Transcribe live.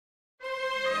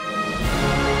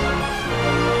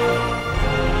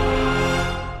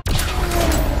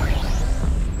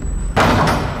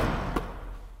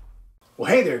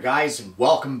Hey there guys, and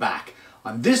welcome back.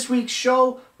 On this week's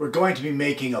show, we're going to be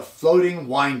making a floating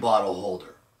wine bottle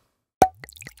holder.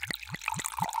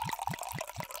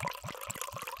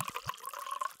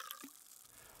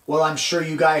 Well, I'm sure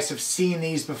you guys have seen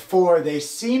these before. They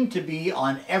seem to be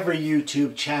on every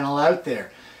YouTube channel out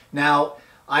there. Now,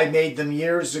 I made them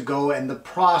years ago, and the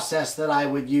process that I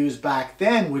would use back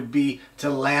then would be to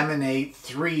laminate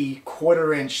 3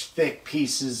 1/4-inch thick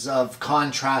pieces of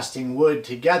contrasting wood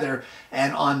together,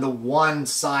 and on the one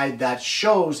side that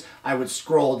shows, I would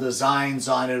scroll designs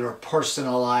on it or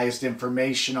personalized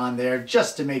information on there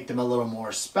just to make them a little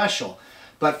more special.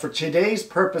 But for today's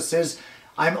purposes,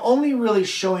 I'm only really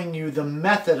showing you the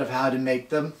method of how to make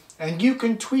them, and you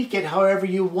can tweak it however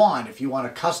you want. If you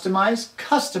want to customize,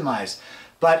 customize.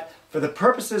 But for the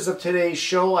purposes of today's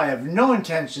show, I have no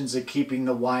intentions of keeping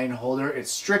the wine holder. It's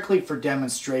strictly for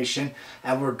demonstration,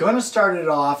 and we're going to start it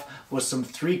off with some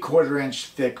 3/4-inch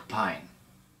thick pine.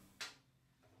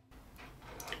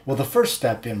 Well, the first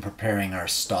step in preparing our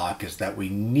stock is that we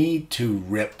need to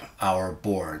rip our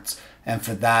boards. And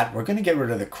for that, we're going to get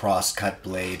rid of the crosscut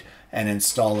blade and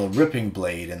install a ripping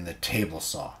blade in the table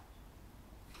saw.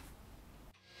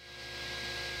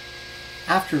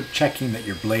 After checking that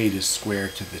your blade is square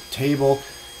to the table,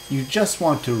 you just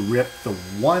want to rip the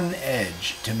one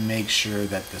edge to make sure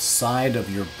that the side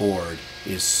of your board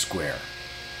is square.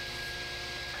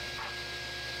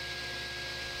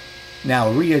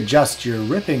 Now readjust your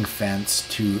ripping fence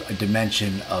to a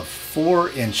dimension of 4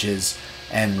 inches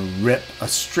and rip a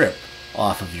strip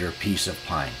off of your piece of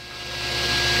pine.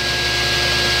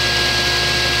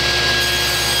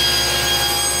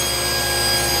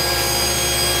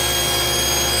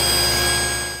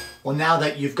 Well, now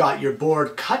that you've got your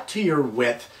board cut to your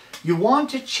width, you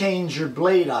want to change your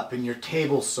blade up in your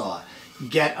table saw.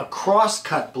 Get a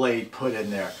crosscut blade put in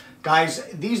there. Guys,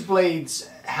 these blades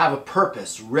have a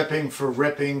purpose, ripping for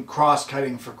ripping,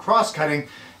 cross-cutting for cross-cutting,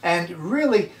 and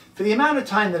really, for the amount of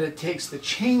time that it takes to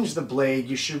change the blade,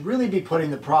 you should really be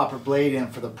putting the proper blade in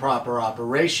for the proper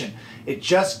operation. It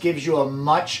just gives you a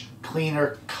much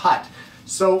cleaner cut.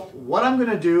 So what I'm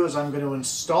going to do is I'm going to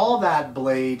install that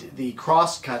blade, the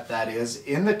crosscut that is,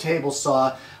 in the table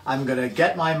saw. I'm going to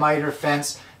get my miter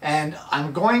fence and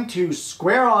I'm going to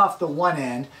square off the one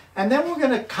end, and then we're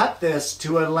going to cut this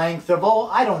to a length of, oh,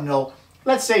 I don't know,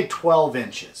 let's say 12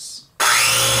 inches.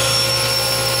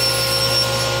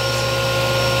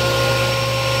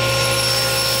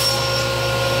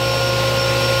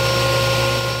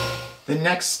 The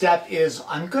next step is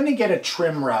I'm going to get a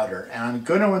trim router, and I'm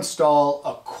going to install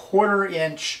a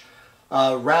 1/4-inch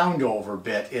round over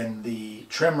bit in the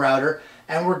trim router,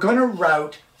 and we're going to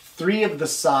route 3 of the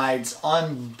sides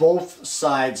on both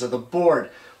sides of the board.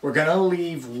 We're going to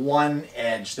leave one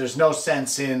edge. There's no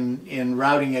sense in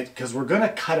routing it because we're going to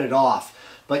cut it off.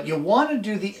 But you want to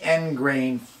do the end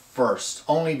grain first,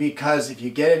 only because if you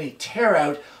get any tear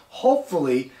out,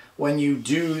 hopefully when you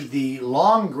do the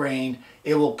long grain,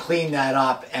 it will clean that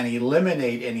up and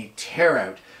eliminate any tear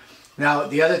out. Now,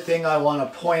 the other thing I want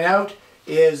to point out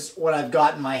is what I've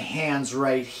got in my hands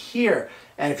right here.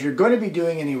 And if you're going to be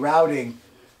doing any routing,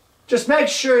 just make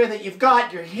sure that you've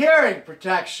got your hearing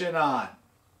protection on.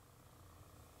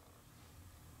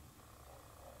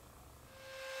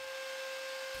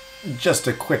 Just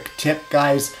a quick tip,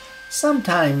 guys.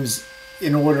 Sometimes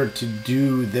in order to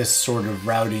do this sort of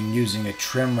routing using a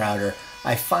trim router,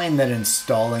 I find that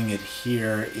installing it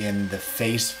here in the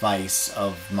face vise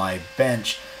of my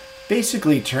bench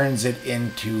basically turns it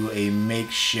into a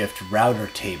makeshift router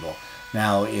table.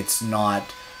 Now, it's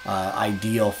not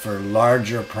ideal for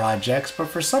larger projects, but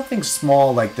for something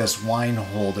small like this wine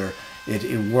holder,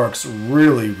 it works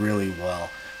really, really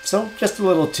well. So just a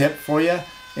little tip for you.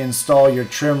 Install your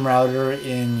trim router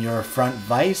in your front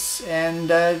vise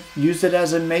and use it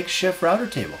as a makeshift router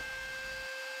table.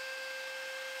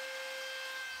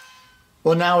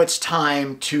 Well, now it's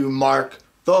time to mark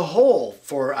the hole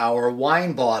for our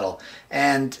wine bottle.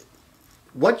 And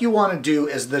what you want to do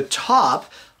is the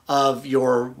top of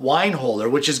your wine holder,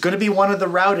 which is going to be one of the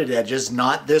routed edges,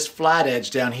 not this flat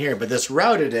edge down here, but this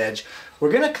routed edge,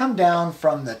 we're going to come down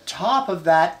from the top of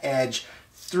that edge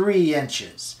 3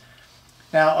 inches.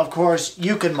 Now, of course,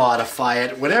 you can modify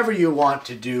it, whatever you want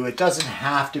to do. It doesn't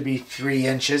have to be 3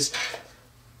 inches.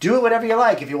 Do it whatever you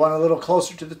like. If you want a little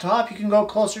closer to the top, you can go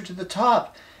closer to the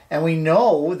top. And we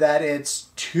know that it's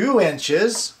 2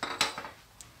 inches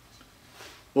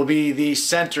will be the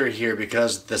center here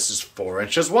because this is 4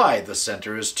 inches wide. The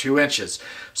center is 2 inches.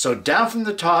 So down from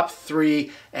the top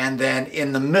 3 and then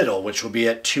in the middle, which will be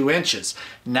at 2 inches.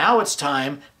 Now it's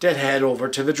time to head over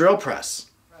to the drill press.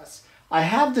 I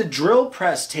have the drill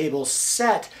press table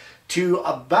set to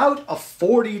about a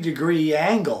 40-degree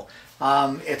angle.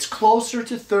 It's closer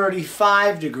to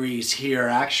 35 degrees here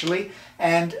actually,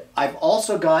 and I've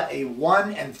also got a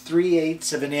 1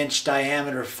 3/8 of an inch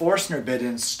diameter Forstner bit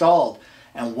installed.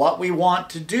 And what we want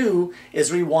to do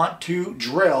is we want to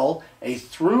drill a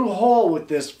through hole with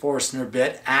this Forstner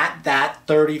bit at that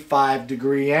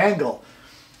 35-degree angle.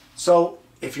 So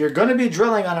if you're going to be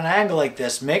drilling on an angle like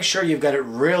this, make sure you've got it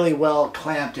really well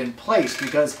clamped in place,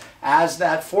 because as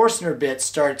that Forstner bit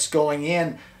starts going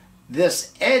in,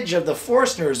 this edge of the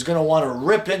Forstner is going to want to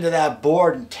rip into that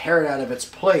board and tear it out of its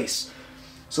place.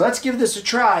 So let's give this a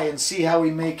try and see how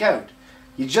we make out.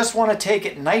 You just want to take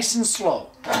it nice and slow.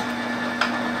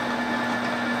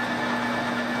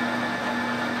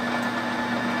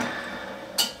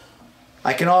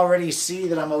 I can already see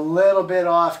that I'm a little bit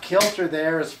off kilter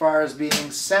there as far as being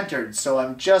centered, so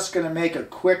I'm just going to make a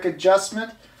quick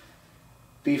adjustment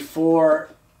before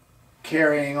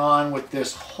carrying on with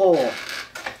this hole,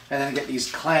 and then get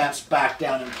these clamps back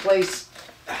down in place.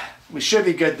 We should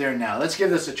be good there now. Let's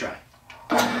give this a try.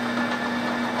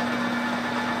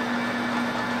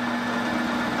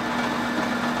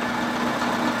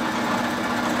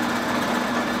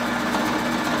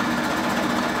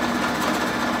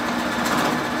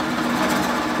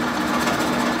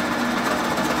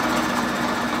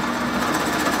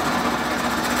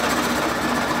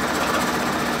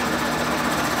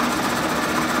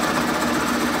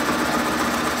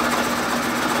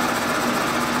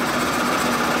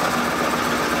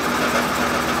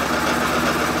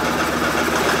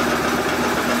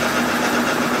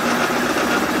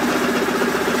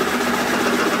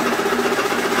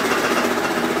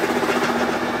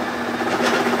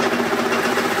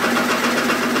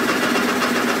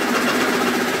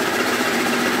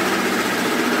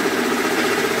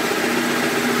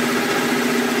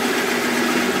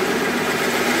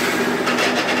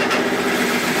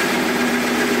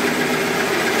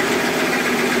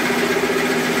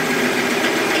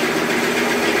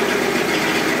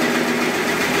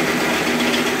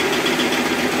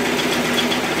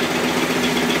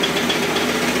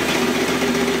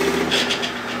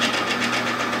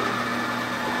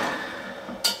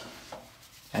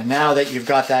 And now that you've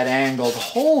got that angled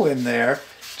hole in there,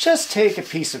 just take a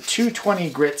piece of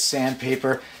 220 grit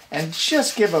sandpaper and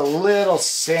just give a little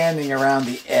sanding around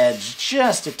the edge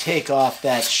just to take off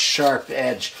that sharp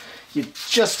edge. You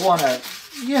just want to,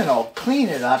 clean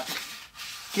it up,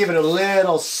 give it a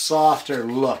little softer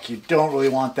look. You don't really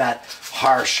want that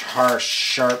harsh,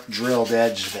 sharp drilled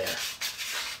edge there.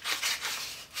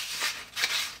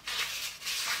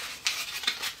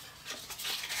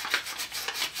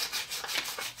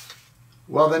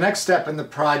 Well, the next step in the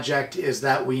project is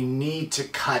that we need to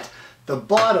cut the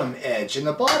bottom edge. And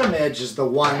the bottom edge is the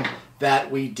one that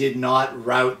we did not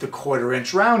route the 1/4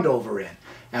 inch round over in.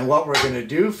 And what we're going to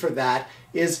do for that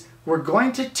is we're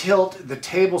going to tilt the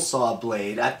table saw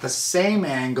blade at the same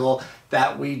angle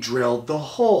that we drilled the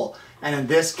hole. And in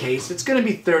this case, it's going to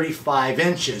be 35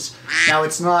 inches. Now,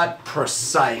 it's not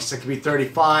precise. It could be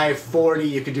 35, 40,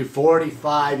 you could do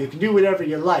 45, you can do whatever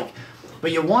you like.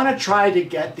 But you want to try to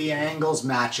get the angles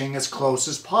matching as close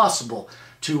as possible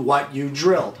to what you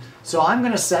drilled. So I'm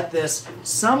going to set this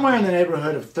somewhere in the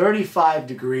neighborhood of 35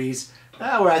 degrees.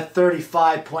 We're at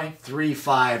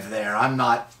 35.35 there. I'm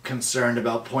not concerned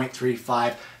about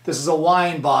 0.35. This is a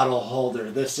wine bottle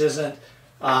holder. This isn't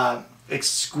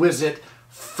exquisite,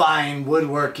 fine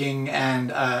woodworking and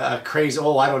a crazy,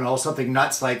 something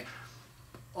nuts like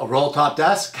a roll top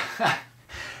desk.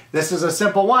 This is a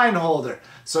simple wine holder.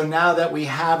 So now that we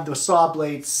have the saw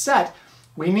blade set,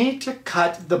 we need to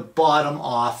cut the bottom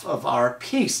off of our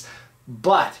piece.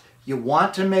 But you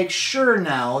want to make sure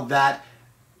now that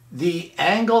the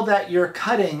angle that you're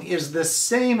cutting is the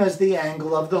same as the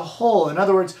angle of the hole. In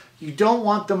other words, you don't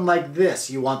want them like this.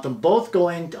 You want them both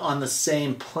going on the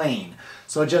same plane.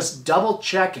 So just double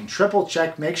check and triple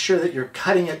check, make sure that you're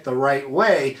cutting it the right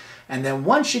way. And then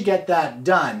once you get that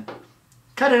done,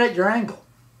 cut it at your angle.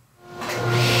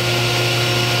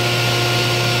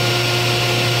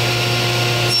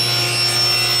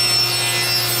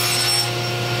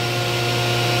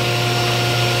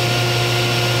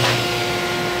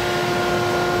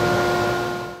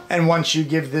 And once you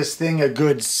give this thing a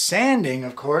good sanding,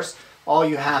 of course, all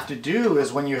you have to do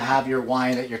is when you have your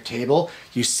wine at your table,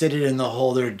 you sit it in the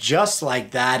holder just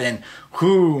like that and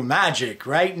whoo, magic,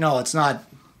 right? No, it's not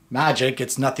magic.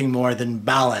 It's nothing more than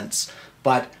balance.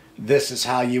 But this is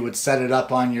how you would set it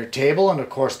up on your table. And of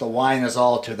course, the wine is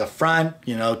all to the front,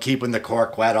 keeping the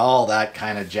cork wet, all that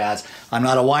kind of jazz. I'm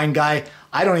not a wine guy.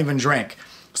 I don't even drink.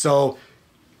 So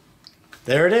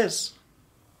there it is.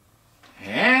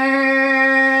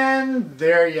 And And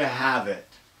there you have it.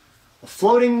 A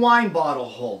floating wine bottle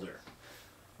holder.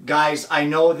 Guys, I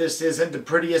know this isn't the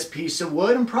prettiest piece of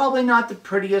wood and probably not the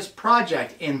prettiest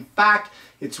project. In fact,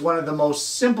 it's one of the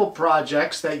most simple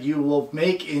projects that you will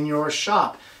make in your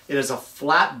shop. It is a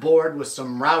flat board with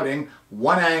some routing,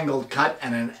 one angled cut,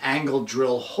 and an angled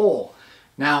drill hole.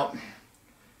 Now,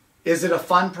 is it a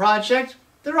fun project?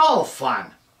 They're all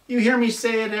fun. You hear me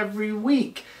say it every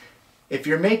week. If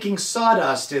you're making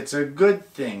sawdust, it's a good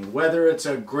thing, whether it's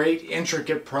a great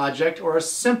intricate project or a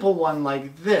simple one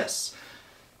like this.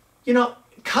 You know,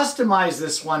 customize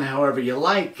this one however you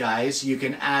like, guys. You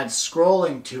can add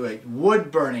scrolling to it,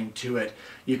 wood burning to it.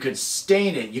 You could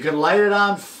stain it. You could light it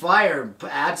on fire,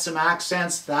 add some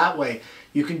accents that way.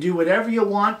 You can do whatever you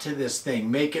want to this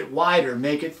thing. Make it wider,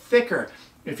 make it thicker.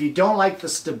 If you don't like the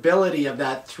stability of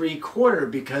that 3/4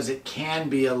 because it can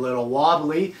be a little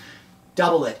wobbly,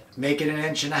 double it. Make it 1.5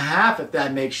 inches if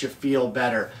that makes you feel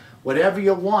better. Whatever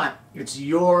you want, it's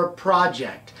your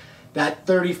project. That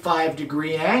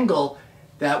 35-degree angle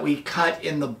that we cut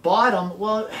in the bottom,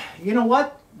 well, you know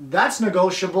what? That's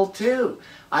negotiable too.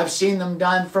 I've seen them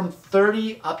done from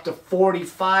 30 up to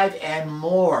 45 and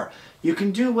more. You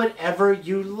can do whatever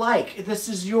you like. This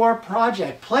is your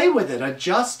project. Play with it,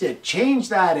 adjust it, change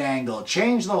that angle,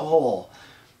 change the hole.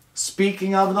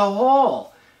 Speaking of the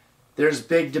hole, there's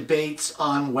big debates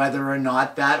on whether or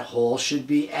not that hole should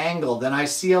be angled. And I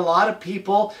see a lot of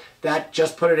people that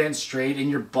just put it in straight and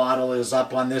your bottle is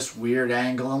up on this weird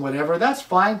angle and whatever. That's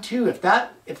fine too. If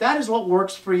that is what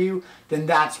works for you, then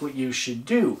that's what you should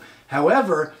do.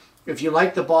 However, if you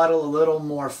like the bottle a little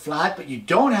more flat, but you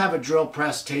don't have a drill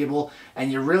press table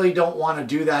and you really don't want to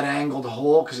do that angled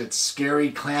hole because it's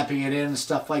scary clamping it in and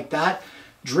stuff like that,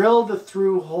 drill the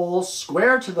through hole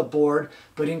square to the board,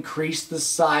 but increase the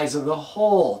size of the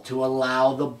hole to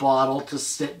allow the bottle to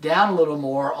sit down a little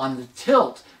more on the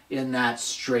tilt in that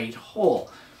straight hole.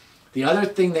 The other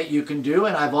thing that you can do,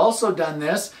 and I've also done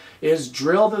this, is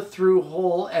drill the through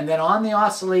hole, and then on the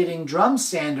oscillating drum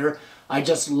sander, I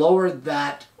just lowered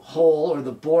that hole or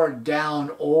the board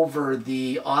down over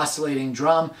the oscillating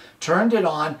drum, turned it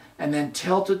on, and then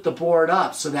tilted the board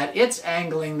up so that it's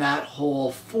angling that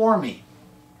hole for me.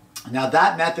 Now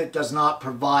that method does not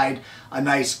provide a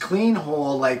nice clean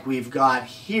hole like we've got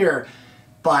here,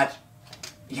 but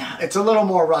yeah, it's a little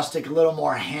more rustic, a little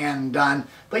more hand done,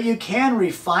 but you can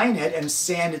refine it and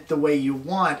sand it the way you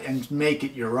want and make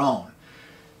it your own.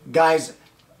 Guys,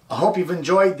 I hope you've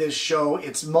enjoyed this show.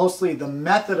 It's mostly the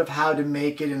method of how to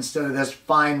make it instead of this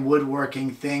fine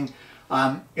woodworking thing.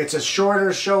 It's a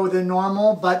shorter show than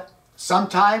normal, but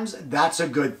sometimes that's a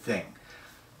good thing.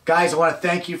 Guys, I want to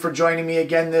thank you for joining me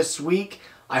again this week.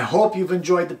 I hope you've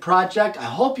enjoyed the project. I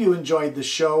hope you enjoyed the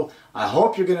show. I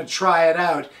hope you're going to try it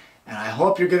out. And I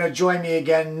hope you're going to join me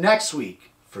again next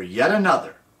week for yet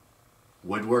another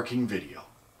woodworking video.